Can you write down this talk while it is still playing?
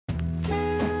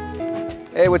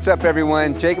Hey, what's up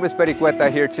everyone? Jacob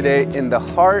Espericueta here today in the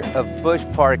heart of Bush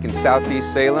Park in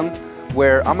Southeast Salem,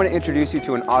 where I'm going to introduce you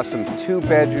to an awesome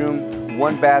 2-bedroom,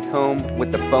 1-bath home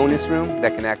with the bonus room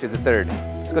that can act as a third.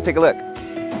 Let's go take a look.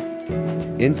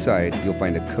 Inside, you'll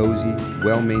find a cozy,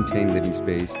 well-maintained living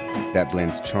space that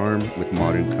blends charm with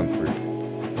modern comfort.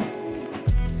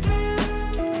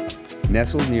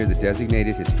 Nestled near the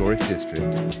designated historic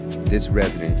district, this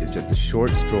residence is just a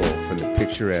short stroll from the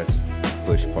picturesque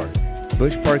Bush Park.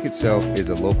 Bush Park itself is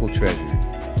a local treasure,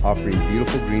 offering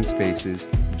beautiful green spaces,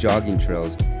 jogging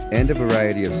trails, and a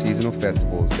variety of seasonal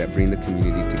festivals that bring the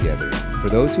community together. For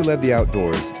those who love the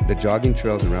outdoors, the jogging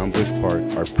trails around Bush Park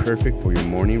are perfect for your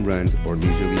morning runs or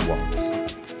leisurely walks.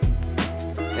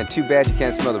 And too bad you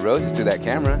can't smell the roses through that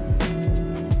camera.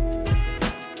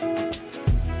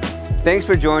 Thanks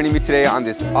for joining me today on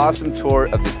this awesome tour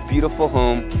of this beautiful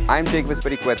home. I'm Jacob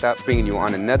Espericueta, bringing you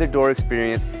on another door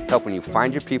experience, helping you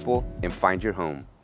find your people and find your home.